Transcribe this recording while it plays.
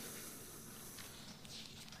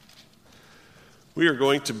We are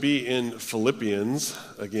going to be in Philippians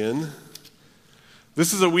again.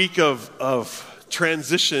 This is a week of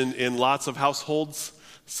transition in lots of households.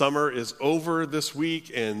 Summer is over this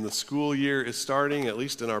week and the school year is starting, at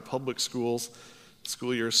least in our public schools.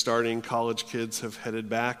 School year is starting, college kids have headed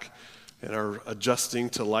back and are adjusting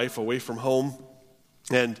to life away from home.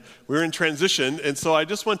 And we're in transition, and so I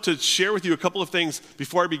just want to share with you a couple of things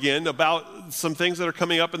before I begin about some things that are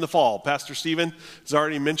coming up in the fall. Pastor Stephen has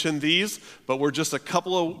already mentioned these, but we're just a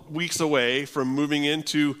couple of weeks away from moving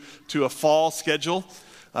into a fall schedule.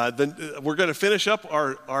 Then we're going to finish up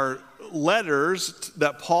our letters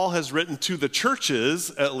that Paul has written to the churches,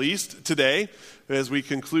 at least today, as we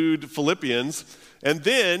conclude Philippians. And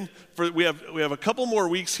then we have a couple more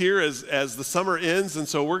weeks here as the summer ends, and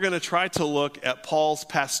so we're going to try to look at Paul's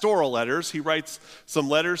pastoral letters. He writes some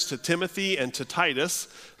letters to Timothy and to Titus,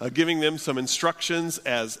 giving them some instructions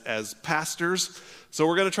as pastors. So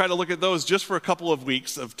we're going to try to look at those just for a couple of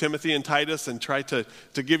weeks of Timothy and Titus and try to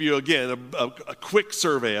give you, again, a quick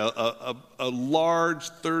survey, a large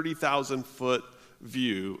 30,000-foot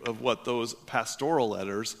view of what those pastoral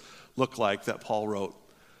letters look like that Paul wrote.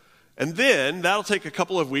 And then that'll take a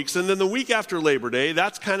couple of weeks, and then the week after Labor Day,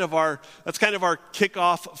 that's kind of our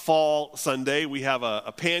kickoff fall Sunday. We have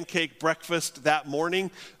a pancake breakfast that morning.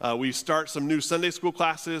 We start some new Sunday school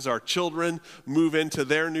classes. Our children move into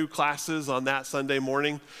their new classes on that Sunday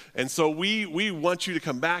morning, and so we want you to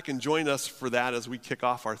come back and join us for that as we kick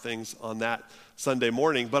off our things on that Sunday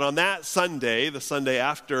morning. But on that Sunday, the Sunday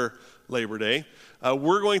after Labor Day,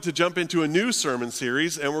 we're going to jump into a new sermon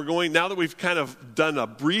series, and we're going, now that we've kind of done a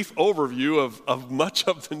brief overview of much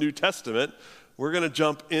of the New Testament, we're going to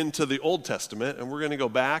jump into the Old Testament, and we're going to go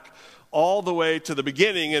back all the way to the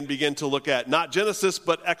beginning and begin to look at not Genesis,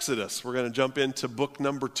 but Exodus. We're going to jump into book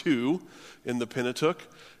number 2 in the Pentateuch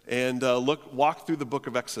and walk through the book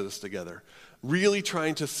of Exodus together, really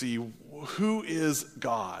trying to see who is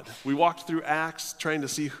God. We walked through Acts trying to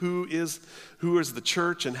see who is the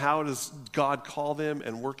church and how does God call them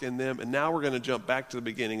and work in them. And now we're going to jump back to the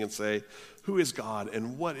beginning and say, who is God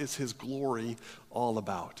and what is his glory all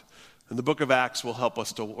about? And the book of Acts will help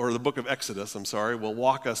us or the book of Exodus, will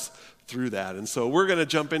walk us through that. And so we're going to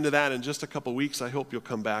jump into that in just a couple weeks. I hope you'll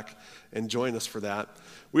come back and join us for that.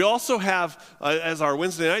 We also have, as our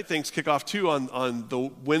Wednesday night things kick off too, on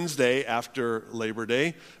the Wednesday after Labor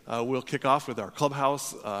Day, we'll kick off with our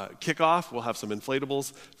clubhouse kickoff. We'll have some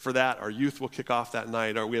inflatables for that. Our youth will kick off that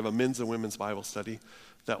night. We have a men's and women's Bible study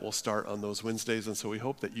that will start on those Wednesdays, and so we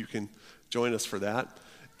hope that you can join us for that.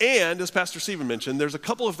 And as Pastor Stephen mentioned, there's a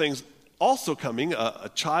couple of things also coming,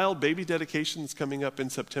 a child baby dedication is coming up in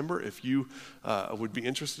September. If you would be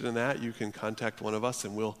interested in that, you can contact one of us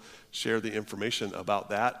and we'll share the information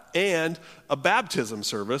about that. And a baptism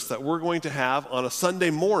service that we're going to have on a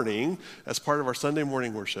Sunday morning as part of our Sunday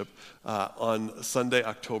morning worship on Sunday,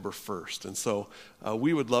 October 1st. And so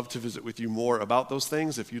we would love to visit with you more about those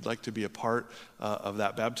things if you'd like to be a part of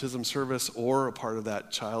that baptism service or a part of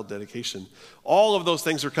that child dedication. All of those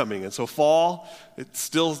things are coming. And so fall, it's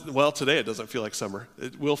still, today it doesn't feel like summer.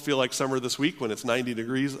 It will feel like summer this week when it's 90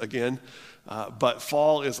 degrees again. But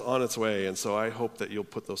fall is on its way. And so I hope that you'll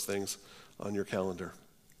put those things on your calendar.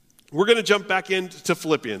 We're going to jump back into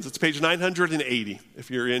Philippians. It's page 980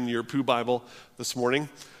 if you're in your Pooh Bible this morning.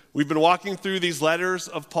 We've been walking through these letters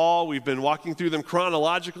of Paul. We've been walking through them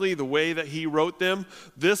chronologically, the way that he wrote them.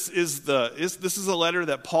 This is a letter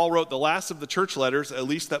that Paul wrote, the last of the church letters, at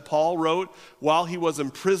least that Paul wrote while he was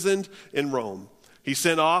imprisoned in Rome. He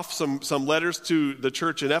sent off some letters to the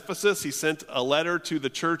church in Ephesus. He sent a letter to the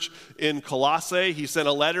church in Colossae. He sent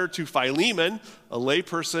a letter to Philemon, a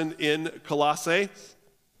layperson in Colossae.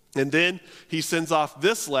 And then he sends off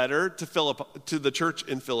this letter to the church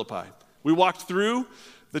in Philippi. We walked through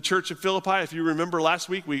the church of Philippi. If you remember last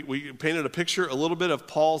week, we painted a picture a little bit of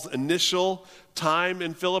Paul's initial time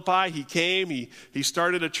in Philippi. He came, he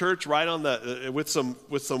started a church right on with some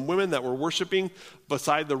women that were worshiping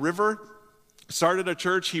beside the river. Started a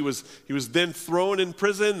church. He was then thrown in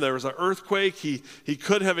prison. There was an earthquake. He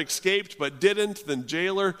could have escaped but didn't. Then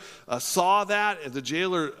jailer saw that, and the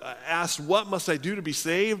jailer asked, "What must I do to be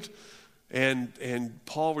saved?" And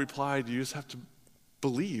Paul replied, "You just have to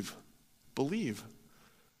believe. Believe."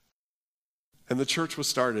 And the church was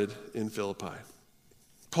started in Philippi.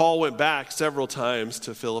 Paul went back several times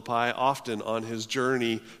to Philippi. Often on his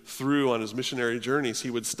journey on his missionary journeys, he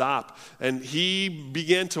would stop. And he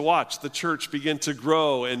began to watch the church begin to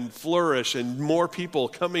grow and flourish, and more people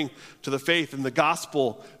coming to the faith, and the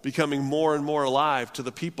gospel becoming more and more alive to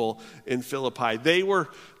the people in Philippi. They were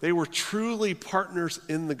truly partners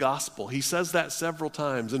in the gospel. He says that several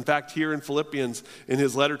times. In fact, here in Philippians, in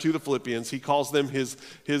his letter to the Philippians, he calls them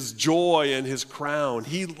his joy and his crown.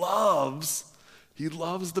 He loves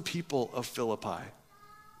the people of Philippi.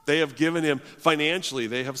 They have given him financially.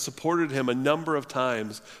 They have supported him a number of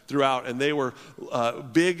times throughout, and they were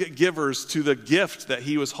big givers to the gift that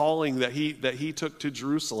he was hauling, that he took to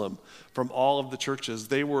Jerusalem from all of the churches.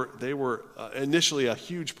 They were initially a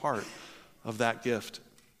huge part of that gift.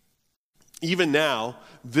 Even now,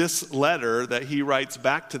 this letter that he writes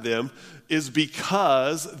back to them is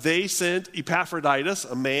because they sent Epaphroditus,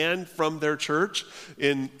 a man from their church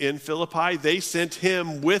in Philippi. They sent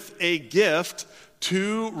him with a gift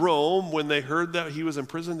to Rome when they heard that he was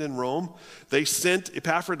imprisoned in Rome. They sent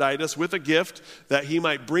Epaphroditus with a gift that he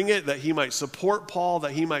might bring it, that he might support Paul,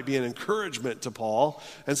 that he might be an encouragement to Paul.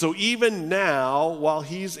 And so even now, while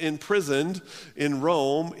he's imprisoned in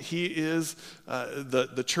Rome, he is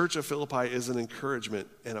the church of Philippi is an encouragement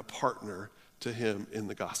and a partner to him in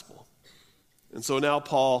the gospel. And so now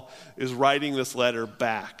Paul is writing this letter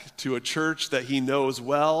back to a church that he knows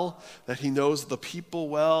well, that he knows the people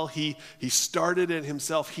well. He started it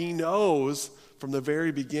himself. He knows from the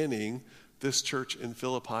very beginning this church in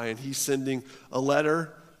Philippi, and he's sending a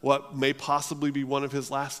letter, what may possibly be one of his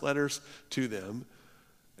last letters, to them.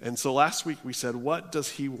 And so last week we said, what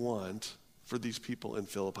does he want for these people in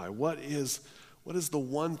Philippi? What is the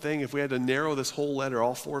one thing, if we had to narrow this whole letter,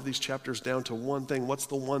 all 4 of these chapters down to one thing, what's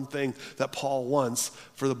the one thing that Paul wants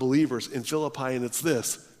for the believers in Philippi? And it's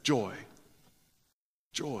this: joy.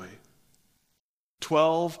 Joy.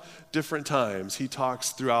 12 different times he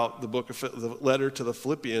talks throughout the letter to the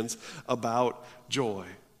Philippians about joy.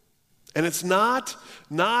 And it's not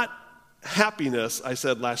happiness, I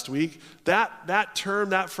said last week. That term,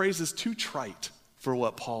 that phrase is too trite for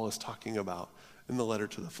what Paul is talking about in the letter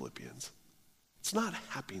to the Philippians. It's not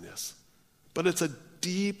happiness, but it's a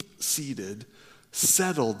deep-seated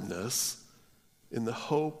settledness in the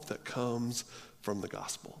hope that comes from the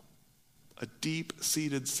gospel. A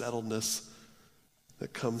deep-seated settledness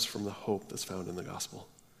that comes from the hope that's found in the gospel.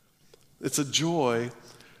 It's a joy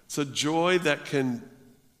that can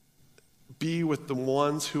be with the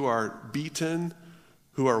ones who are beaten,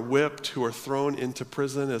 who are whipped, who are thrown into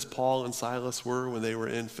prison, as Paul and Silas were when they were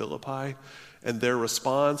in Philippi. And their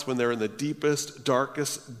response when they're in the deepest,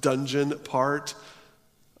 darkest dungeon part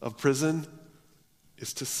of prison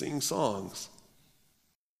is to sing songs.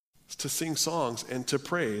 It's to sing songs and to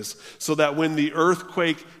praise, so that when the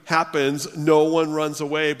earthquake happens, no one runs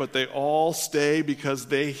away, but they all stay because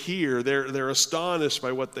they hear. They're astonished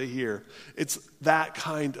by what they hear. It's that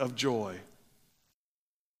kind of joy.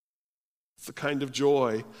 It's the kind of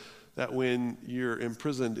joy that when you're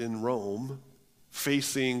imprisoned in Rome,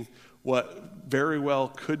 facing what very well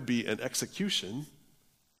could be an execution,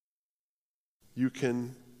 you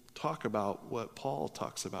can talk about what Paul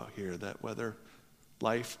talks about here, that whether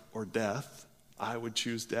life or death, I would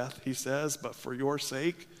choose death, he says, but for your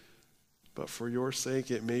sake,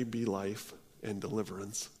 it may be life and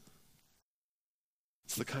deliverance.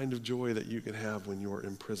 It's the kind of joy that you can have when you're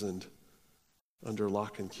imprisoned under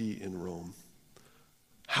lock and key in Rome.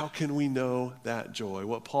 How can we know that joy?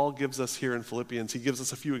 What Paul gives us here in Philippians, he gives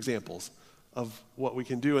us a few examples of what we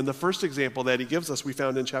can do. And the first example that he gives us, we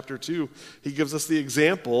found in chapter 2. He gives us the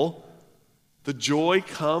example. The joy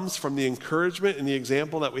comes from the encouragement and the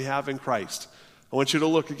example that we have in Christ. I want you to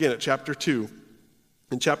look again at chapter 2.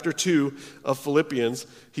 In chapter 2 of Philippians,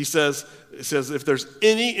 it says, if there's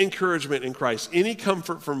any encouragement in Christ, any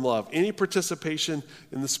comfort from love, any participation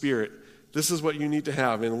in the Spirit, this is what you need to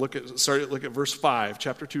have. And look at verse 5,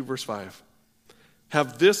 chapter 2, verse 5.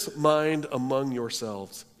 Have this mind among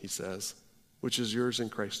yourselves, he says, which is yours in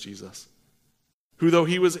Christ Jesus, who though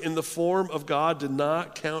he was in the form of God, did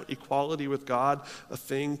not count equality with God a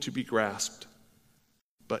thing to be grasped,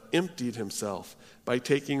 but emptied himself by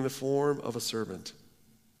taking the form of a servant,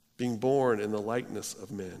 being born in the likeness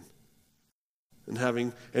of men.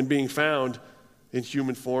 And being found in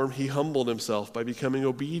human form, he humbled himself by becoming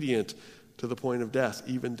obedient to the point of death,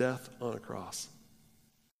 even death on a cross.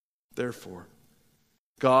 Therefore,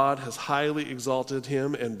 God has highly exalted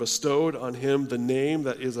him and bestowed on him the name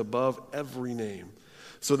that is above every name,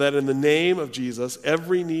 so that in the name of Jesus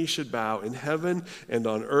every knee should bow in heaven and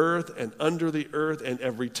on earth and under the earth, and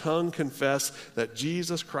every tongue confess that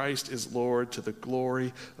Jesus Christ is Lord, to the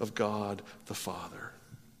glory of God the Father.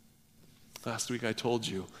 Last week I told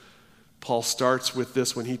you, Paul starts with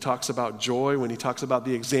this when he talks about joy, when he talks about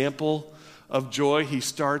the example of joy, he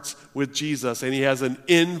starts with Jesus, and he has an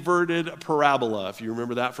inverted parabola. If you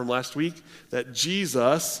remember that from last week, that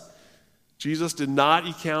Jesus did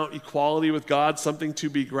not count equality with God something to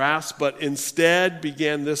be grasped, but instead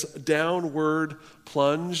began this downward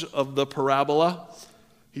plunge of the parabola.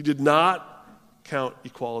 He did not count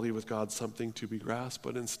equality with God something to be grasped,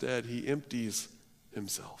 but instead he empties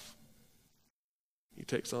himself. He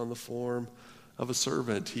takes on the form of a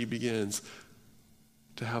servant. He begins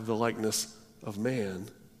to have the likeness of man.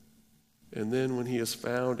 And then when he is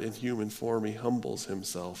found in human form, he humbles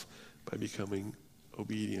himself by becoming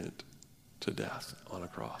obedient to death on a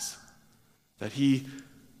cross. That he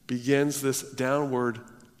begins this downward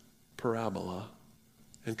parabola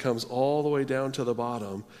and comes all the way down to the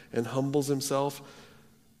bottom and humbles himself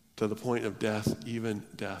to the point of death, even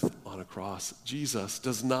death on a cross. Jesus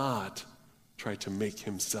does not try to make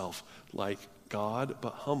himself like God,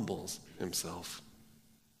 but humbles himself.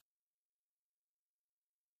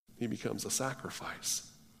 He becomes a sacrifice,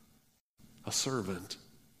 a servant.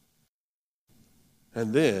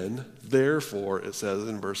 And then, therefore, it says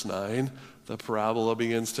in verse 9, the parabola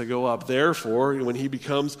begins to go up. Therefore, when he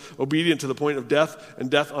becomes obedient to the point of death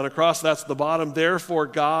and death on a cross, that's the bottom. Therefore,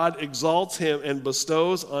 God exalts him and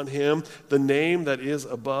bestows on him the name that is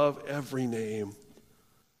above every name,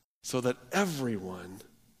 so that everyone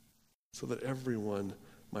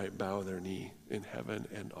might bow their knee in heaven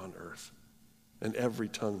and on earth, and every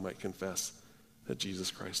tongue might confess that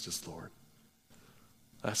Jesus Christ is Lord.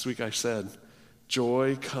 Last week I said,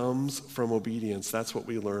 joy comes from obedience. That's what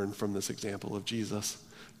we learn from this example of Jesus.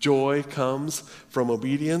 Joy comes from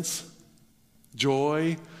obedience.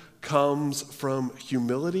 Joy comes from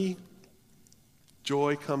humility.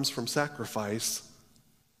 Joy comes from sacrifice.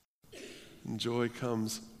 And joy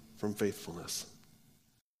comes from faithfulness.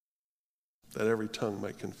 That every tongue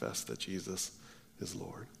might confess that Jesus is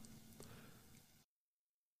Lord.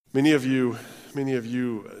 Many of you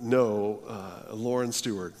know Lauren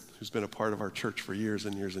Stewart, who's been a part of our church for years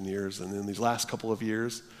and years and years, and in these last couple of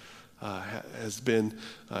years has been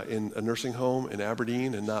in a nursing home in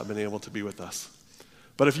Aberdeen and not been able to be with us.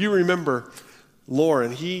 But if you remember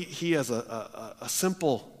Lauren, he has a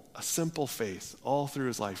simple faith. All through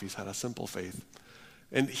his life he's had a simple faith.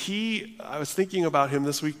 And I was thinking about him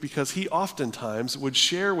this week because he oftentimes would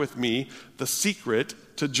share with me the secret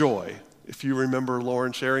to joy. If you remember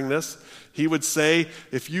Lauren sharing this, he would say,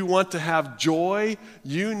 if you want to have joy,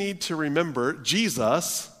 you need to remember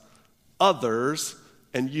Jesus, others,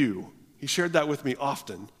 and you. He shared that with me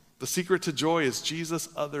often. The secret to joy is Jesus,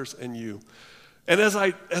 others, and you. And as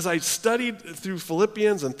I studied through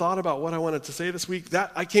Philippians and thought about what I wanted to say this week,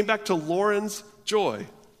 I came back to Lauren's joy.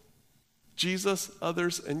 Jesus,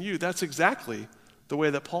 others, and you. That's exactly the way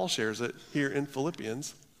that Paul shares it here in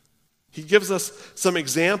Philippians. He gives us some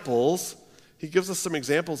examples. He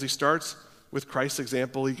starts with Christ's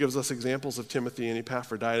example. He gives us examples of Timothy and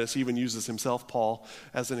Epaphroditus. He even uses himself, Paul,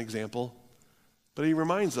 as an example. But he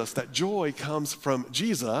reminds us that joy comes from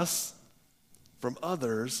Jesus, from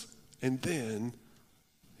others, and then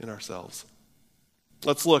in ourselves.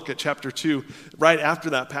 Let's look at chapter 2. Right after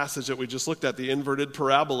that passage that we just looked at, the inverted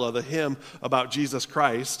parabola, the hymn about Jesus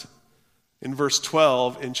Christ. In verse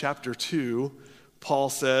 12 in chapter 2, Paul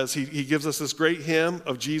says, he gives us this great hymn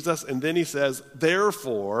of Jesus, and then he says,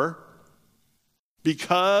 therefore,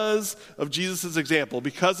 because of Jesus' example,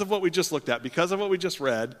 because of what we just looked at, because of what we just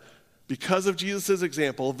read, because of Jesus'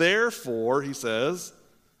 example, therefore, he says,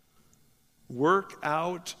 work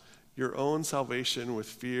out your own salvation with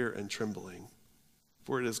fear and trembling.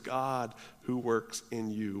 For it is God who works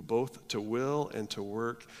in you, both to will and to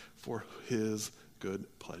work for his good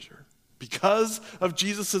pleasure. Because of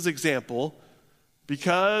Jesus' example,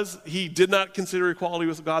 because he did not consider equality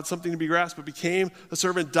with God something to be grasped, but became a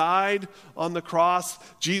servant, died on the cross,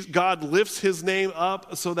 God lifts his name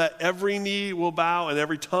up so that every knee will bow and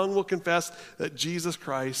every tongue will confess that Jesus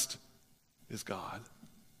Christ is God.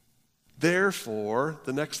 Therefore,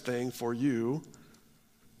 the next thing for you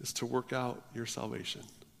is to work out your salvation.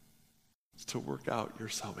 It's to work out your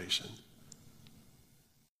salvation.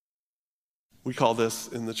 We call this,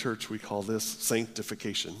 in the church, we call this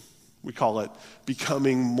sanctification. We call it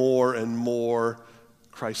becoming more and more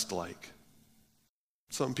Christ-like.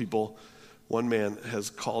 Some people, one man has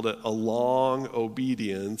called it a long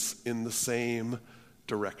obedience in the same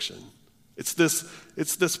direction. It's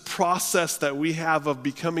this process that we have of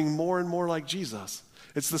becoming more and more like Jesus.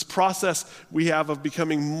 It's this process we have of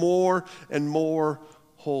becoming more and more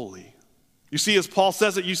holy. You see, as Paul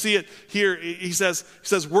says it, you see it here. He says,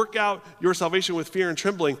 work out your salvation with fear and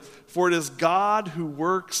trembling, for it is God who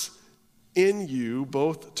works in you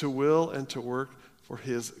both to will and to work for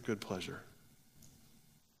his good pleasure.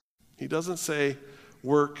 He doesn't say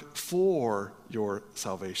work for your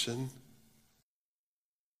salvation.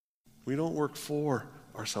 We don't work for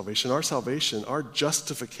our salvation. Our salvation, our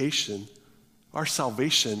justification, our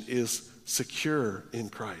salvation is secure in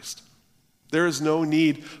Christ. There is no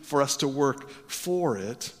need for us to work for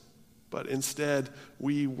it, but instead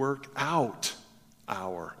we work out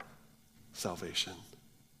our salvation.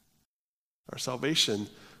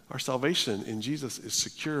 Our salvation in Jesus is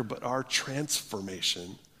secure, but our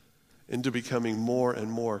transformation into becoming more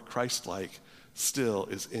and more Christ-like still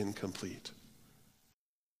is incomplete.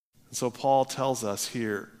 And so Paul tells us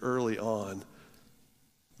here early on,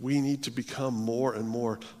 we need to become more and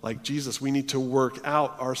more like Jesus. We need to work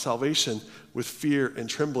out our salvation with fear and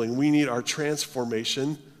trembling. We need our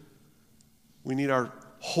transformation. We need our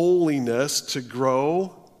holiness to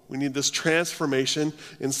grow. We need this transformation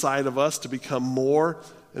inside of us to become more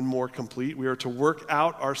and more complete. We are to work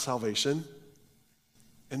out our salvation.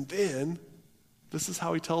 And then, this is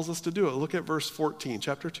how he tells us to do it. Look at verse 14,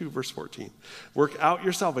 chapter 2, verse 14. Work out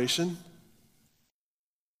your salvation.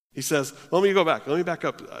 He says, let me back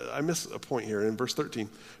up. I missed a point here in verse 13.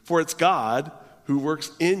 For it's God who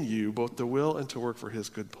works in you both to will and to work for his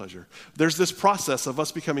good pleasure. There's this process of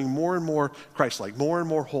us becoming more and more Christ-like, more and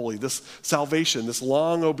more holy, this salvation, this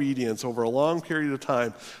long obedience over a long period of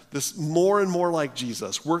time, this more and more like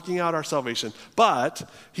Jesus, working out our salvation. But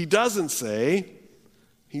he doesn't say,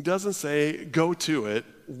 go to it,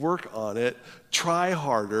 work on it, try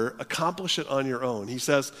harder, accomplish it on your own. He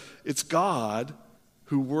says, it's God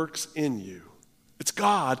who works in you. It's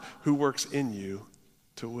God who works in you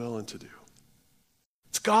to will and to do.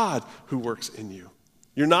 It's God who works in you.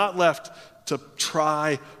 You're not left to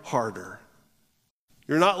try harder.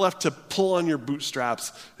 You're not left to pull on your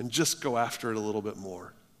bootstraps and just go after it a little bit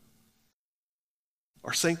more.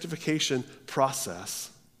 Our sanctification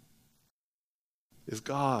process is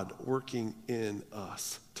God working in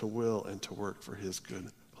us to will and to work for his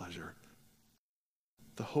good pleasure.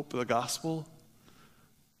 The hope of the gospel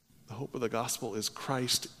is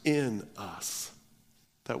Christ in us.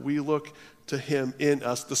 That we look to him in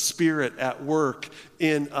us, the Spirit at work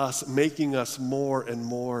in us, making us more and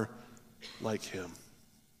more like him.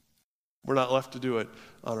 We're not left to do it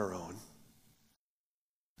on our own.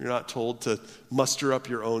 You're not told to muster up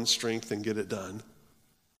your own strength and get it done.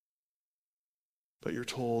 But you're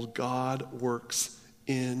told God works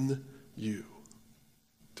in you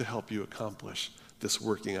to help you accomplish this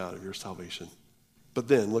working out of your salvation. But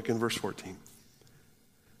then, look in verse 14.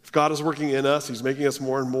 If God is working in us, he's making us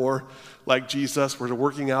more and more like Jesus. We're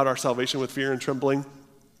working out our salvation with fear and trembling.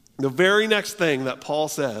 The very next thing that Paul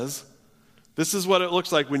says, this is what it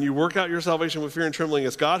looks like when you work out your salvation with fear and trembling.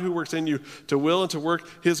 It's God who works in you to will and to work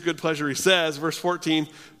his good pleasure. He says, verse 14,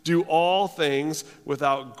 do all things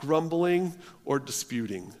without grumbling or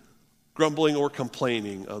disputing. Grumbling or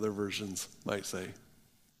complaining, other versions might say.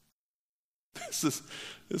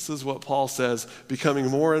 This is what Paul says, becoming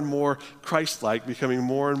more and more Christ-like, becoming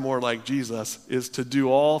more and more like Jesus, is to do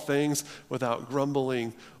all things without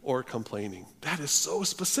grumbling or complaining. That is so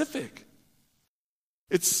specific.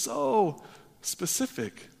 It's so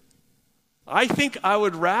specific. I think I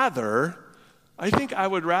would rather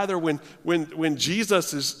when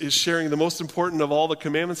Jesus is sharing the most important of all the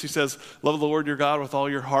commandments, he says, love the Lord your God with all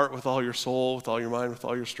your heart, with all your soul, with all your mind, with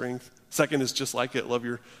all your strength. Second is just like it, love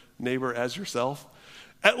your neighbor as yourself.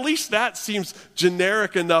 At least that seems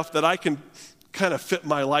generic enough that I can kind of fit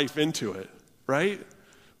my life into it, right?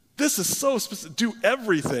 This is so specific. Do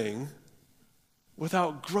everything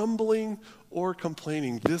without grumbling or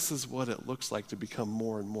complaining. This is what it looks like to become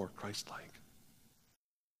more and more Christ-like.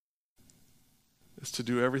 It's to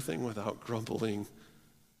do everything without grumbling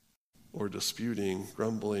or disputing,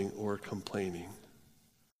 grumbling or complaining.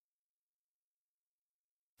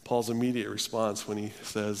 Paul's immediate response when he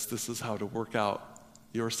says, this is how to work out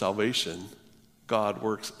your salvation. God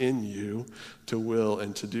works in you to will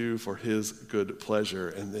and to do for his good pleasure,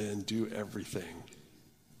 and then do everything.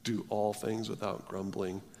 Do all things without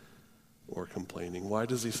grumbling or complaining. Why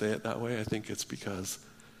does he say it that way? I think it's because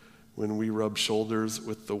when we rub shoulders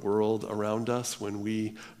with the world around us, when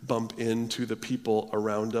we bump into the people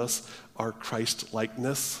around us, our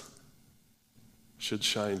Christ-likeness should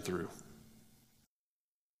shine through.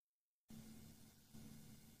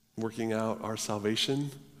 Working out our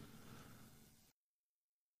salvation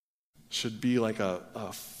should be like a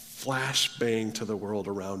flashbang to the world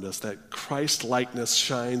around us, that Christ-likeness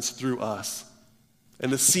shines through us.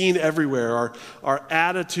 And the scene everywhere, our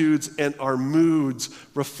attitudes and our moods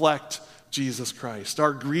reflect Jesus Christ.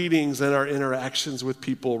 Our greetings and our interactions with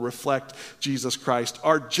people reflect Jesus Christ.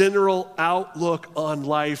 Our general outlook on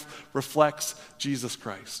life reflects Jesus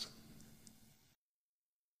Christ.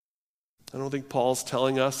 I don't think Paul's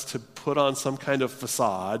telling us to put on some kind of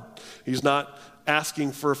facade. He's not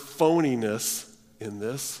asking for phoniness in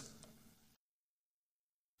this.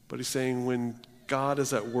 But he's saying when God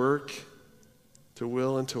is at work, to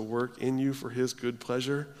will and to work in you for his good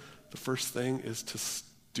pleasure, the first thing is to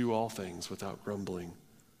do all things without grumbling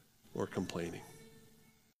or complaining.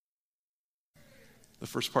 The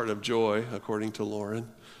first part of joy, according to Lauren,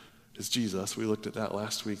 is Jesus. We looked at that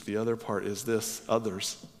last week. The other part is this,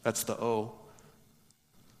 others. That's the O.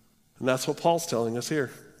 And that's what Paul's telling us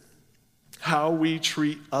here. How we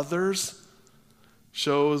treat others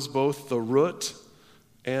shows both the root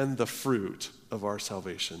and the fruit of our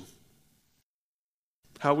salvation.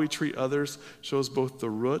 How we treat others shows both the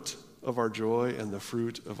root of our joy and the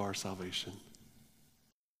fruit of our salvation.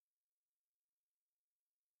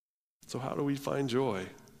 So how do we find joy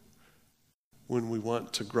when we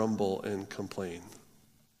want to grumble and complain?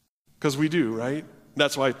 Because we do, right?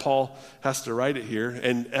 That's why Paul has to write it here,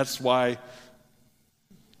 and that's why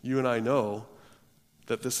you and I know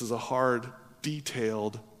that this is a hard,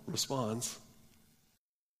 detailed response.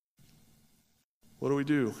 What do we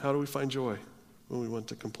do? How do we find joy when we want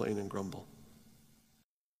to complain and grumble?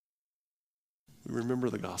 We remember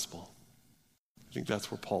the gospel. I think that's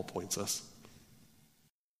where Paul points us.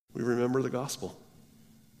 We remember the gospel.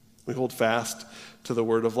 We hold fast to the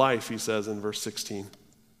word of life, he says in verse 16.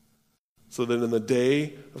 So that in the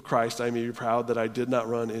day of Christ I may be proud that I did not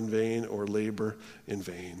run in vain or labor in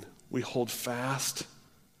vain. We hold fast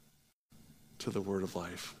to the word of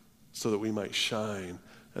life so that we might shine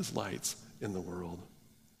as lights in the world.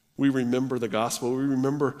 We remember the gospel. We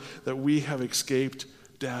remember that we have escaped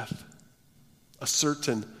death. A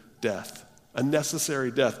certain death, a necessary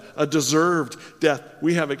death, a deserved death.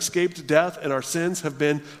 We have escaped death and our sins have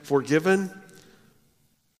been forgiven.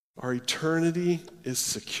 Our eternity is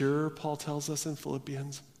secure, Paul tells us in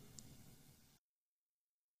Philippians.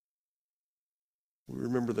 We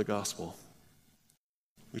remember the gospel.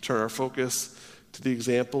 We turn our focus to the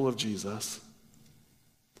example of Jesus,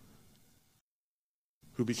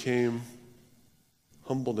 who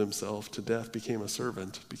humbled himself to death, became a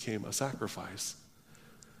servant, became a sacrifice.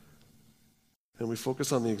 And we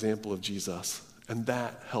focus on the example of Jesus, and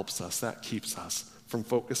that helps us, that keeps us from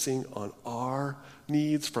focusing on our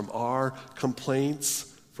needs, from our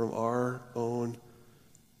complaints, from our own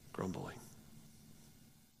grumbling.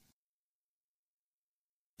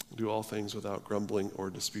 Do all things without grumbling or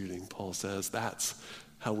disputing, Paul says. That's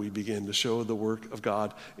how we begin to show the work of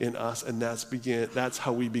God in us, and that's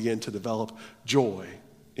how we begin to develop joy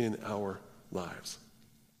in our lives.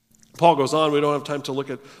 Paul goes on, we don't have time to look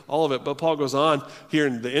at all of it, but Paul goes on here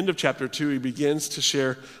in the end of chapter 2, he begins to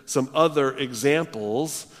share some other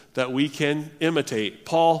examples that we can imitate.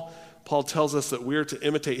 Paul tells us that we're to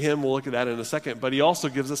imitate him, we'll look at that in a second, but he also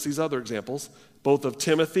gives us these other examples, both of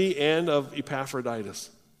Timothy and of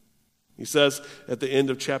Epaphroditus. He says at the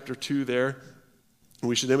end of chapter 2 there,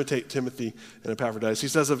 we should imitate Timothy and Epaphroditus. He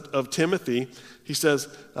says of Timothy, he says,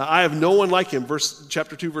 I have no one like him,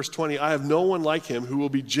 chapter 2, verse 20, I have no one like him who will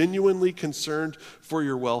be genuinely concerned for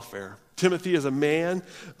your welfare. Timothy is a man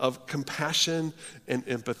of compassion and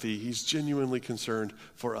empathy. He's genuinely concerned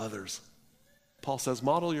for others. Paul says,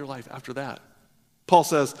 model your life after that. Paul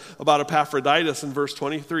says about Epaphroditus in verse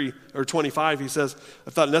 23 or 25, he says, I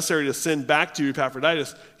thought it necessary to send back to you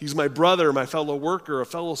Epaphroditus. He's my brother, my fellow worker, a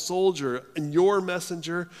fellow soldier, and your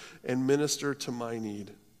messenger and minister to my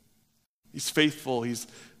need. He's faithful, he's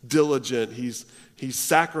diligent, he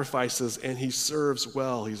sacrifices, and he serves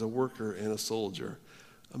well. He's a worker and a soldier,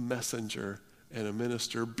 a messenger and a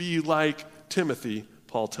minister. Be like Timothy,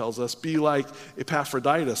 Paul tells us. Be like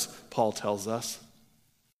Epaphroditus, Paul tells us.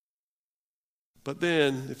 But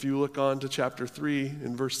then, if you look on to chapter 3,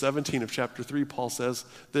 in verse 17 of chapter 3, Paul says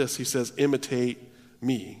this. He says, imitate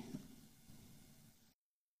me.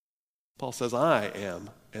 Paul says, I am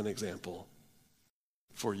an example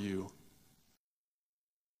for you.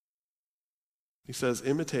 He says,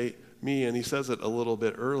 imitate me, and he says it a little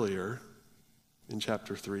bit earlier in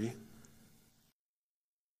chapter 3.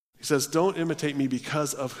 He says, don't imitate me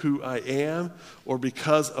because of who I am or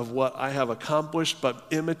because of what I have accomplished, but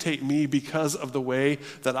imitate me because of the way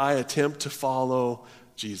that I attempt to follow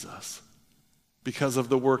Jesus, because of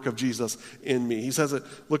the work of Jesus in me. He says it,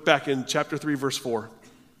 look back in chapter 3, verse 4.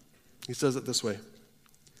 He says it this way.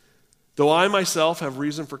 Though I myself have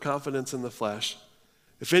reason for confidence in the flesh,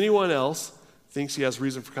 if anyone else thinks he has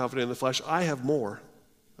reason for confidence in the flesh. I have more.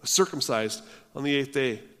 Circumcised on the 8th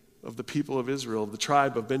day, of the people of Israel, of the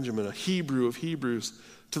tribe of Benjamin, a Hebrew of Hebrews.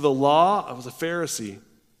 To the law, I was a Pharisee.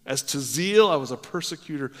 As to zeal, I was a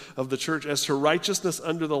persecutor of the church. As to righteousness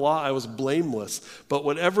under the law, I was blameless. But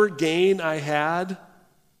whatever gain I had,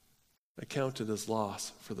 I counted as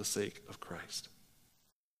loss for the sake of Christ.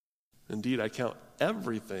 Indeed, I count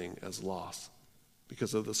everything as loss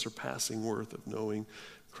because of the surpassing worth of knowing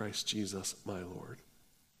Christ Jesus, my Lord.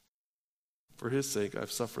 For his sake,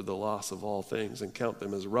 I've suffered the loss of all things and count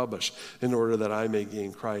them as rubbish in order that I may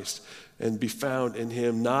gain Christ and be found in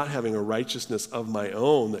him, not having a righteousness of my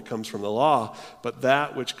own that comes from the law, but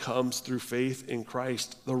that which comes through faith in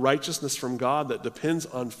Christ, the righteousness from God that depends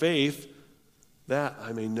on faith, that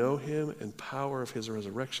I may know him and power of his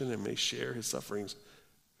resurrection and may share his sufferings,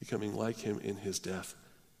 becoming like him in his death,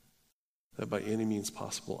 that by any means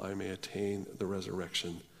possible I may attain the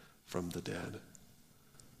resurrection from the dead.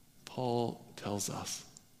 Paul tells us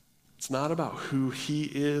it's not about who he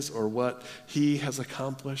is or what he has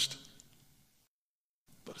accomplished,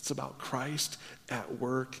 but it's about Christ at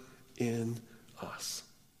work in us,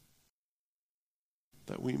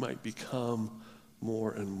 that we might become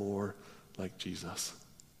more and more like Jesus,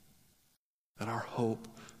 that our hope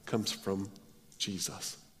comes from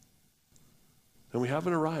Jesus. And we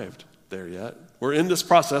haven't arrived there yet. We're in this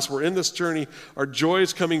process. We're in this journey. Our joy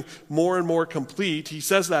is coming more and more complete. He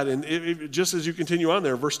says that just as you continue on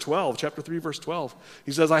there, verse 12, chapter 3, verse 12.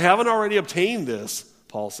 He says, I haven't already obtained this,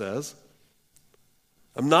 Paul says.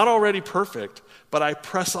 I'm not already perfect, but I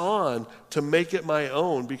press on to make it my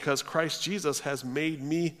own because Christ Jesus has made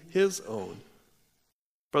me his own.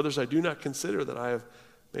 Brothers, I do not consider that I have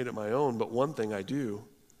made it my own, but one thing I do,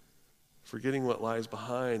 forgetting what lies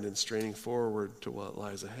behind and straining forward to what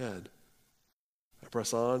lies ahead. I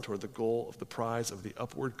press on toward the goal of the prize of the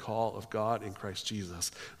upward call of God in Christ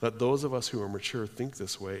Jesus. Let those of us who are mature think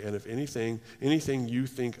this way, and if anything you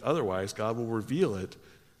think otherwise, God will reveal it,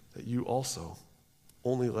 that you also.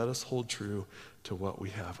 Only let us hold true to what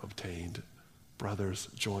we have obtained. Brothers,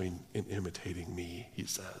 join in imitating me, he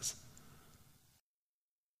says.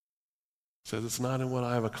 He says it's not in what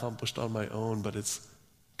I have accomplished on my own, but it's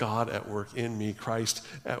God at work in me, Christ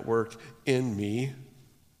at work in me.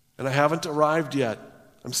 And I haven't arrived yet.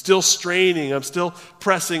 I'm still straining. I'm still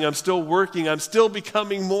pressing. I'm still working. I'm still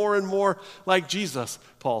becoming more and more like Jesus,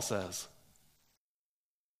 Paul says.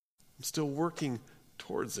 I'm still working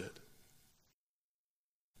towards it.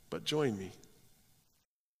 But join me.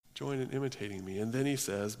 Join in imitating me. And then he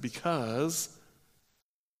says, because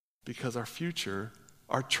our future,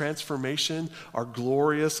 our transformation, our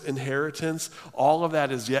glorious inheritance, all of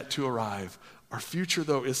that is yet to arrive. Our future,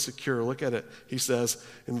 though, is secure. Look at it. He says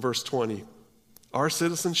in verse 20, our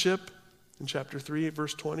citizenship, in chapter 3,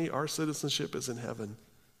 verse 20, our citizenship is in heaven.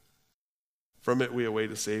 From it we await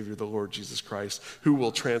a Savior, the Lord Jesus Christ, who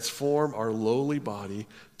will transform our lowly body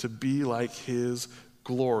to be like his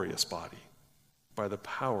glorious body by the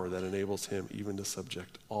power that enables him even to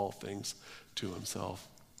subject all things to himself.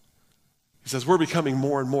 He says we're becoming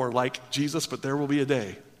more and more like Jesus, but there will be a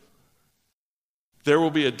day. There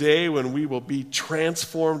will be a day when we will be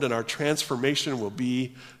transformed and our transformation will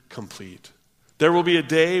be complete. There will be a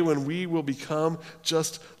day when we will become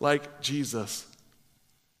just like Jesus.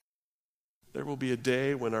 There will be a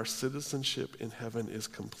day when our citizenship in heaven is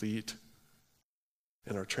complete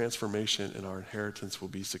and our transformation and our inheritance will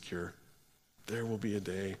be secure. There will be a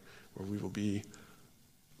day where we will be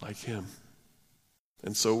like him.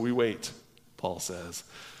 And so we wait, Paul says,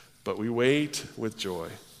 but we wait with joy.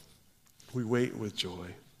 We wait with joy.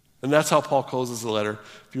 And that's how Paul closes the letter.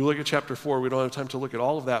 If you look at chapter 4, we don't have time to look at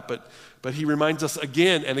all of that, but he reminds us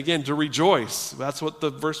again and again to rejoice. That's what the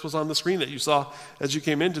verse was on the screen that you saw as you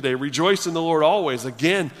came in today. Rejoice in the Lord always.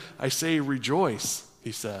 Again, I say rejoice,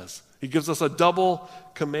 he says. He gives us a double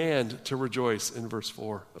command to rejoice in verse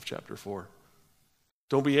 4 of chapter 4.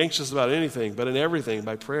 Don't be anxious about anything, but in everything,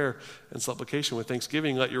 by prayer and supplication with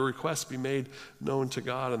thanksgiving, let your requests be made known to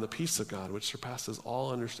God, and the peace of God, which surpasses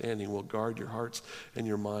all understanding, will guard your hearts and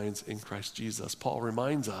your minds in Christ Jesus. Paul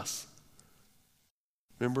reminds us,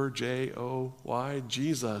 remember J-O-Y?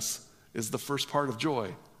 Jesus is the first part of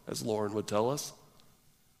joy, as Lauren would tell us.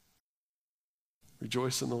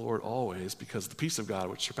 Rejoice in the Lord always, because the peace of God,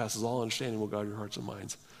 which surpasses all understanding, will guard your hearts and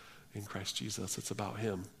minds in Christ Jesus. It's about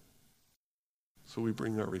him. So we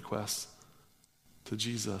bring our requests to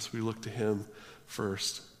Jesus. We look to him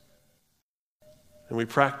first. And we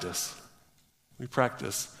practice. We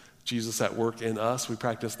practice Jesus at work in us. We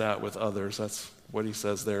practice that with others. That's what he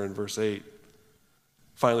says there in verse 8.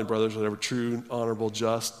 Finally, brothers, whatever true, honorable,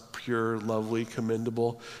 just, pure, lovely,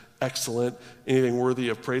 commendable, excellent, anything worthy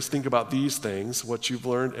of praise, think about these things, what you've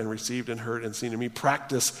learned and received and heard and seen in me.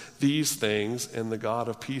 Practice these things, and the God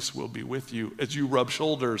of peace will be with you as you rub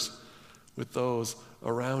shoulders with those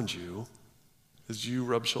around you. As you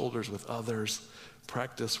rub shoulders with others,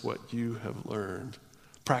 practice what you have learned.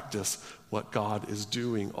 Practice what God is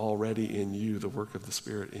doing already in you, the work of the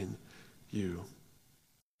Spirit in you.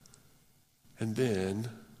 And then,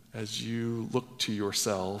 as you look to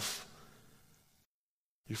yourself,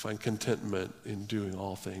 you find contentment in doing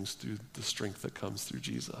all things through the strength that comes through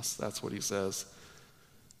Jesus. That's what he says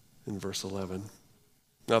in verse 11.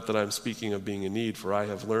 Not that I'm speaking of being in need, for I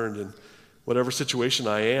have learned in whatever situation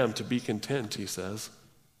I am to be content, he says.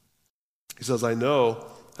 He says, I know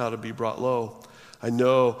how to be brought low. I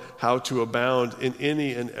know how to abound in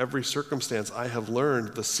any and every circumstance. I have learned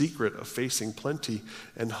the secret of facing plenty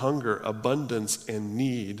and hunger, abundance and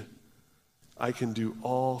need. I can do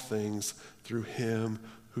all things through him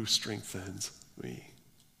who strengthens me.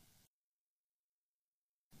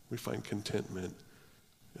 We find contentment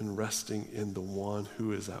in resting in the one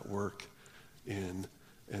who is at work in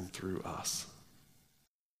and through us.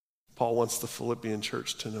 Paul wants the Philippian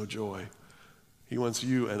church to know joy. He wants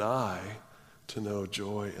you and I to know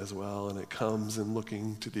joy as well, and it comes in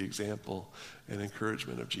looking to the example and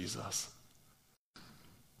encouragement of Jesus.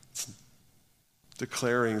 It's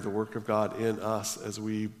declaring the work of God in us as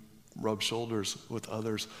we rub shoulders with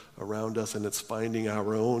others around us, and it's finding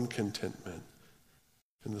our own contentment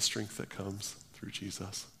in the strength that comes through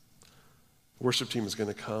Jesus. The worship team is going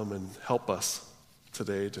to come and help us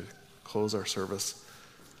today to close our service.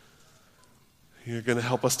 You're going to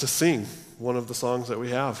help us to sing one of the songs that we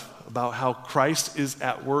have about how Christ is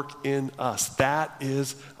at work in us. That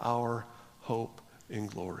is our hope in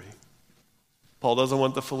glory. Paul doesn't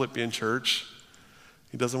want the Philippian church.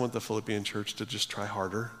 He doesn't want the Philippian church to just try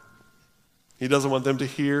harder. He doesn't want them to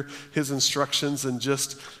hear his instructions and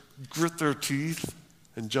just grit their teeth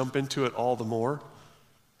and jump into it all the more.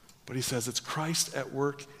 But he says it's Christ at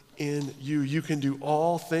work in you. You can do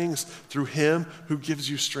all things through him who gives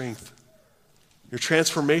you strength. Your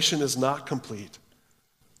transformation is not complete,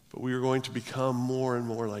 but we are going to become more and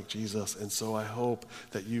more like Jesus, and so I hope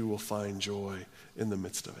that you will find joy in the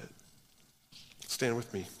midst of it. Stand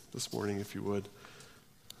with me this morning, if you would,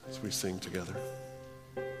 as we sing together.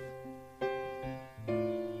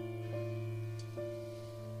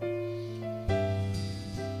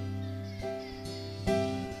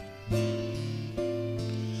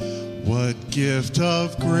 What gift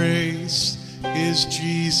of grace is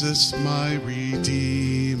Jesus my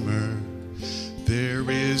Redeemer? There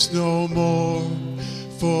is no more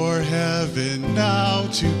for heaven now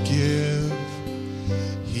to give.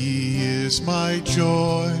 He is my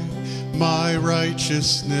joy, my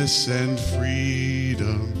righteousness and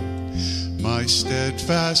freedom, my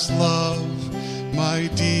steadfast love, my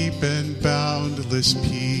deep and boundless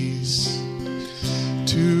peace.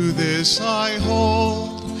 To this I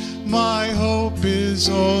hold, my hope is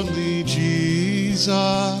only Jesus,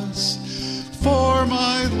 for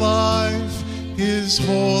my life is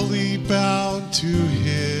wholly bound to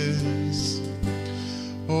his.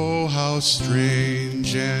 Oh, how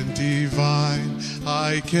strange and divine,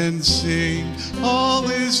 I can sing, all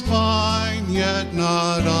is mine, yet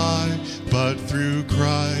not I, but through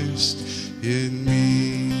Christ in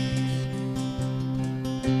me.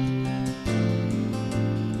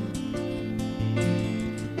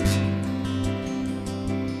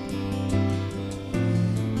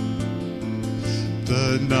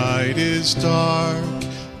 The night is dark,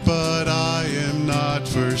 but I am not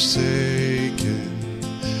forsaken,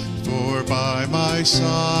 for by my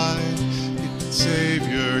side,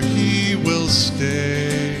 Savior, he will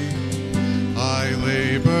stay. I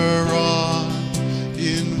labor on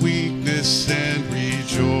in weakness and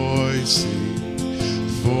rejoicing,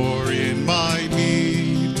 for in my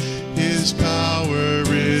need his power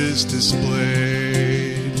is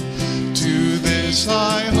displayed. To this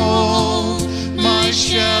I hold, my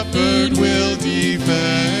shepherd will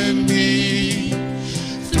defend me.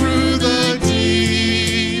 Through the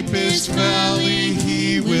deepest valley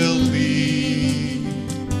he will lead.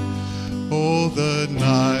 Oh, the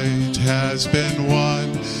night has been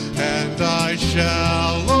won, and I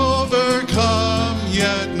shall overcome,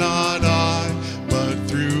 yet not I, but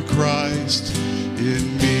through Christ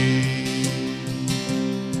in me.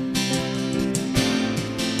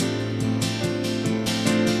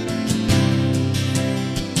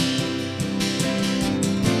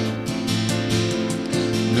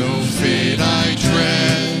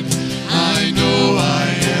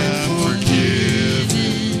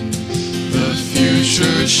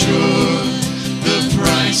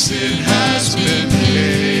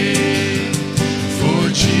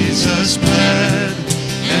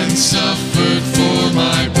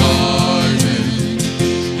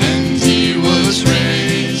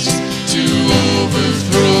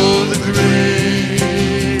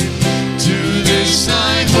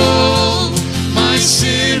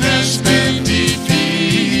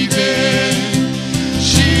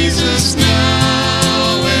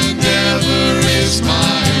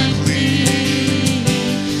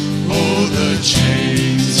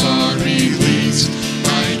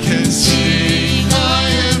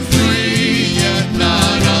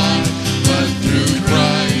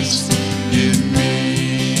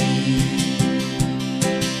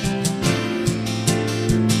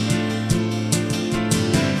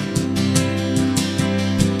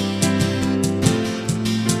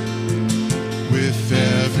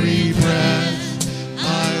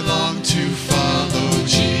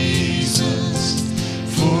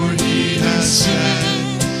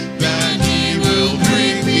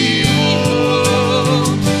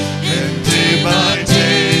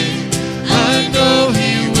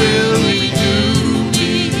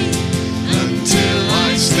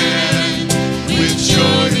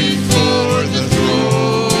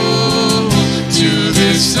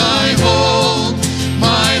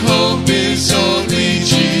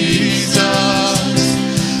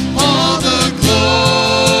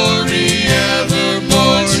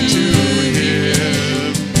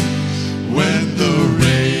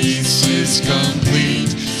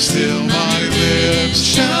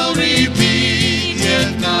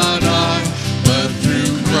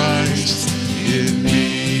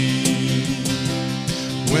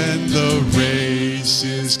 when the race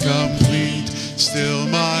is complete, still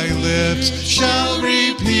my lips shall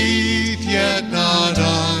repeat, yet not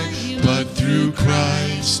I, but through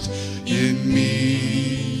Christ in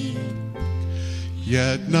me.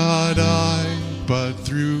 Yet not I, but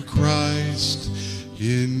through Christ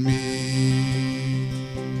in me.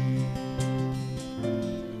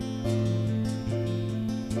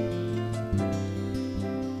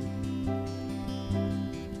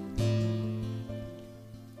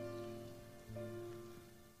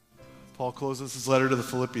 Paul closes his letter to the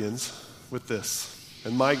Philippians with this: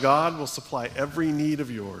 "And my God will supply every need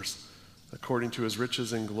of yours according to his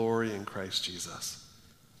riches and glory in Christ Jesus.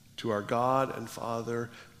 To our God and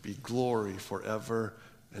Father be glory forever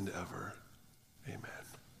and ever. Amen."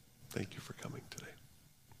 Thank you for coming today.